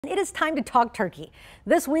It is time to talk turkey.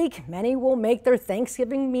 This week, many will make their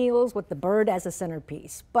Thanksgiving meals with the bird as a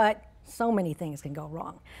centerpiece, but so many things can go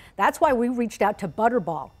wrong. That's why we reached out to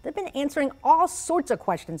Butterball. They've been answering all sorts of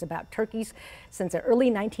questions about turkeys since the early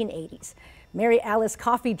 1980s. Mary Alice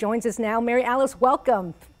Coffey joins us now. Mary Alice,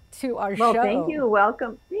 welcome to our show. Well, thank you.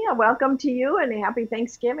 Welcome. Yeah, welcome to you and happy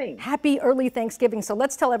Thanksgiving. Happy early Thanksgiving. So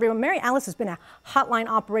let's tell everyone, Mary Alice has been a hotline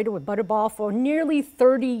operator with Butterball for nearly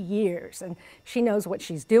 30 years, and she knows what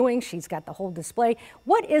she's doing. She's got the whole display.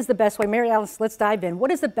 What is the best way, Mary Alice, let's dive in.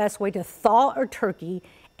 What is the best way to thaw a turkey,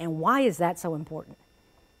 and why is that so important?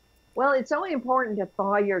 Well, it's so important to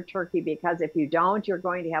thaw your turkey because if you don't, you're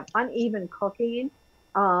going to have uneven cooking,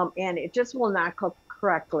 and it just will not cook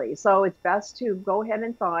correctly. So it's best to go ahead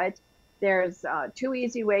and thaw it. There's two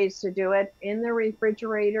easy ways to do it. In the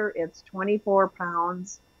refrigerator, it's 24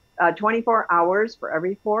 hours for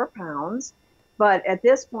every 4 pounds. But at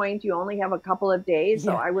this point, you only have a couple of days.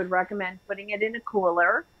 So I would recommend putting it in a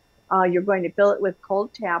cooler. You're going to fill it with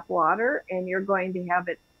cold tap water, and you're going to have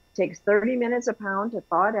it, takes 30 minutes a pound to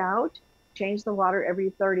thaw it out. Change the water every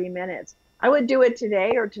 30 minutes. I would do it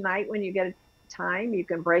today or tonight when you get time. You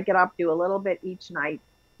can break it up, do a little bit each night,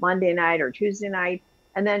 Monday night or Tuesday night,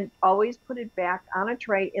 and then always put it back on a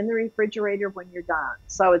tray in the refrigerator when you're done.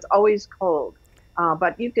 So it's always cold.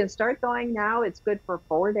 But you can start thawing now. It's good for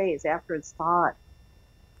 4 days after it's thawed.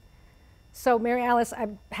 So Mary Alice,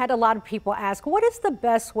 I've had a lot of people ask, what is the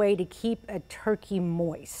best way to keep a turkey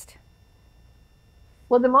moist?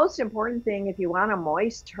 Well, the most important thing if you want a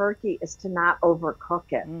moist turkey is to not overcook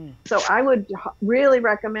it. So I would really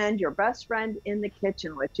recommend your best friend in the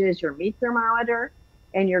kitchen, which is your meat thermometer.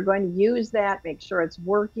 And you're going to use that, make sure it's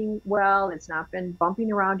working well. It's not been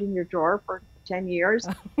bumping around in your drawer for 10 years.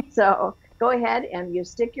 So go ahead and you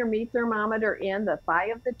stick your meat thermometer in the thigh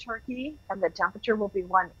of the turkey, and the temperature will be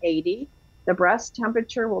 180. The breast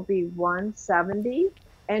temperature will be 170,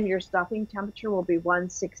 and your stuffing temperature will be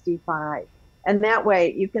 165. And that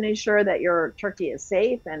way you can ensure that your turkey is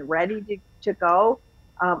safe and ready to go.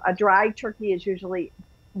 A dry turkey is usually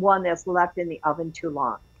one that's left in the oven too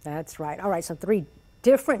long. That's right. All right, so 3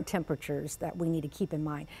 different temperatures that we need to keep in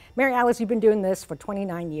mind. Mary Alice, you've been doing this for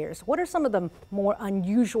 29 years. What are some of the more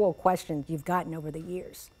unusual questions you've gotten over the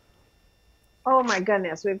years? Oh my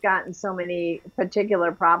goodness, we've gotten so many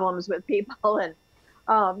particular problems with people. And,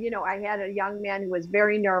 you know, I had a young man who was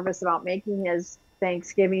very nervous about making his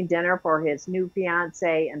Thanksgiving dinner for his new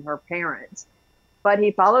fiance and her parents. But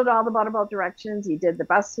he followed all the Butterball directions. He did the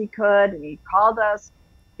best he could, and he called us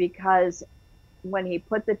because when he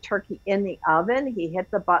put the turkey in the oven, he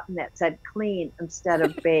hit the button that said clean instead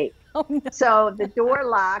of bake. Oh, no. So the door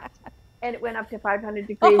locked and it went up to 500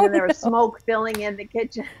 degrees and there was smoke filling in the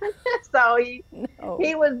kitchen. So he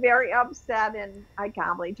was very upset, and I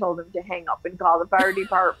calmly told him to hang up and call the fire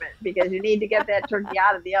department because you need to get that turkey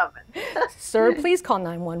out of the oven. Sir, please call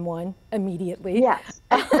 911 immediately. Yes.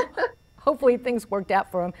 Hopefully things worked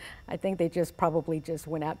out for them. I think they probably just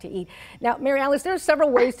went out to eat. Now, Mary Alice, there's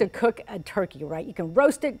several ways to cook a turkey, right? You can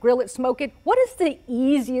roast it, grill it, smoke it. What is the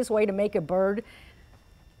easiest way to make a bird?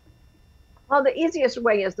 Well, the easiest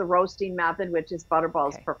way is the roasting method, which is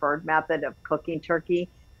Butterball's preferred method of cooking turkey.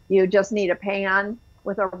 You just need a pan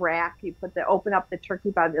with a rack. You open up the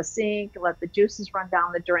turkey by the sink, let the juices run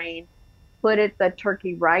down the drain, put the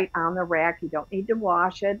turkey right on the rack. You don't need to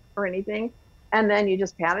wash it or anything. And then you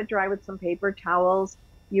just pat it dry with some paper towels.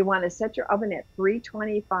 You want to set your oven at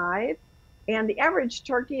 325. And the average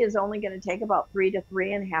turkey is only going to take about 3 to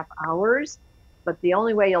 3.5 hours. But the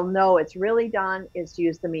only way you'll know it's really done is to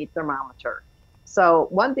use the meat thermometer. So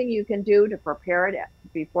one thing you can do to prepare it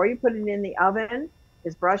before you put it in the oven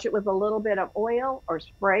is brush it with a little bit of oil or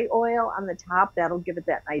spray oil on the top. That'll give it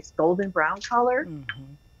that nice golden brown color.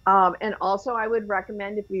 And also I would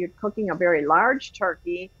recommend, if you're cooking a very large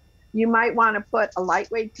turkey, you might want to put a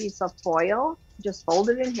lightweight piece of foil, just fold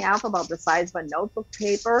it in half about the size of a notebook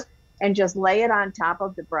paper, and just lay it on top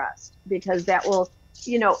of the breast, because that will,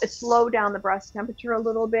 you know, slow down the breast temperature a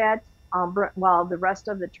little bit while the rest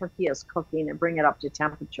of the turkey is cooking, and bring it up to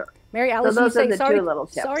temperature. Mary Alice, so those are the 2 little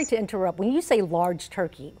tips. Sorry to interrupt. When you say large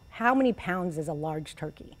turkey, how many pounds is a large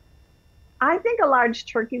turkey? I think a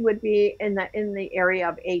large turkey would be in the area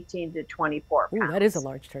of 18 to 24 pounds. Ooh, that is a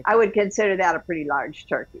large turkey. I would consider that a pretty large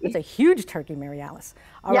turkey. It's a huge turkey, Mary Alice.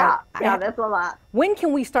 All yeah, right. Yeah, that's a lot. When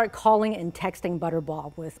can we start calling and texting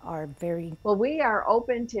Butterball with our Well, we are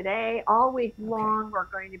open today all week long. We're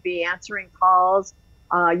going to be answering calls.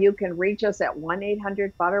 You can reach us at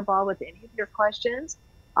 1-800-BUTTERBALL with any of your questions.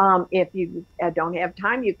 If you don't have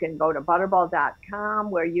time, you can go to butterball.com,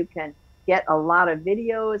 where you can get a lot of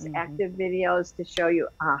videos, active videos to show you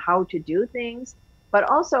how to do things. But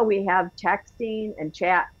also we have texting and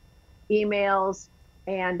chat, emails,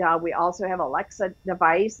 and we also have Alexa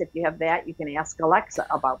device. If you have that, you can ask Alexa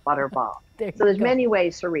about Butterball. So there's many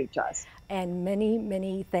ways to reach us. And many,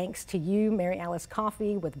 many thanks to you, Mary Alice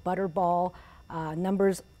Coffey with Butterball.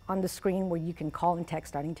 Numbers on the screen where you can call and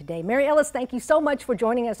text starting today. Mary Alice, thank you so much for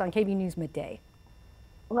joining us on KVUE News Midday.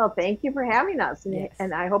 Well, thank you for having us,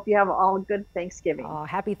 and I hope you have all a good Thanksgiving.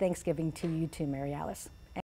 Happy Thanksgiving to you too, Mary Alice.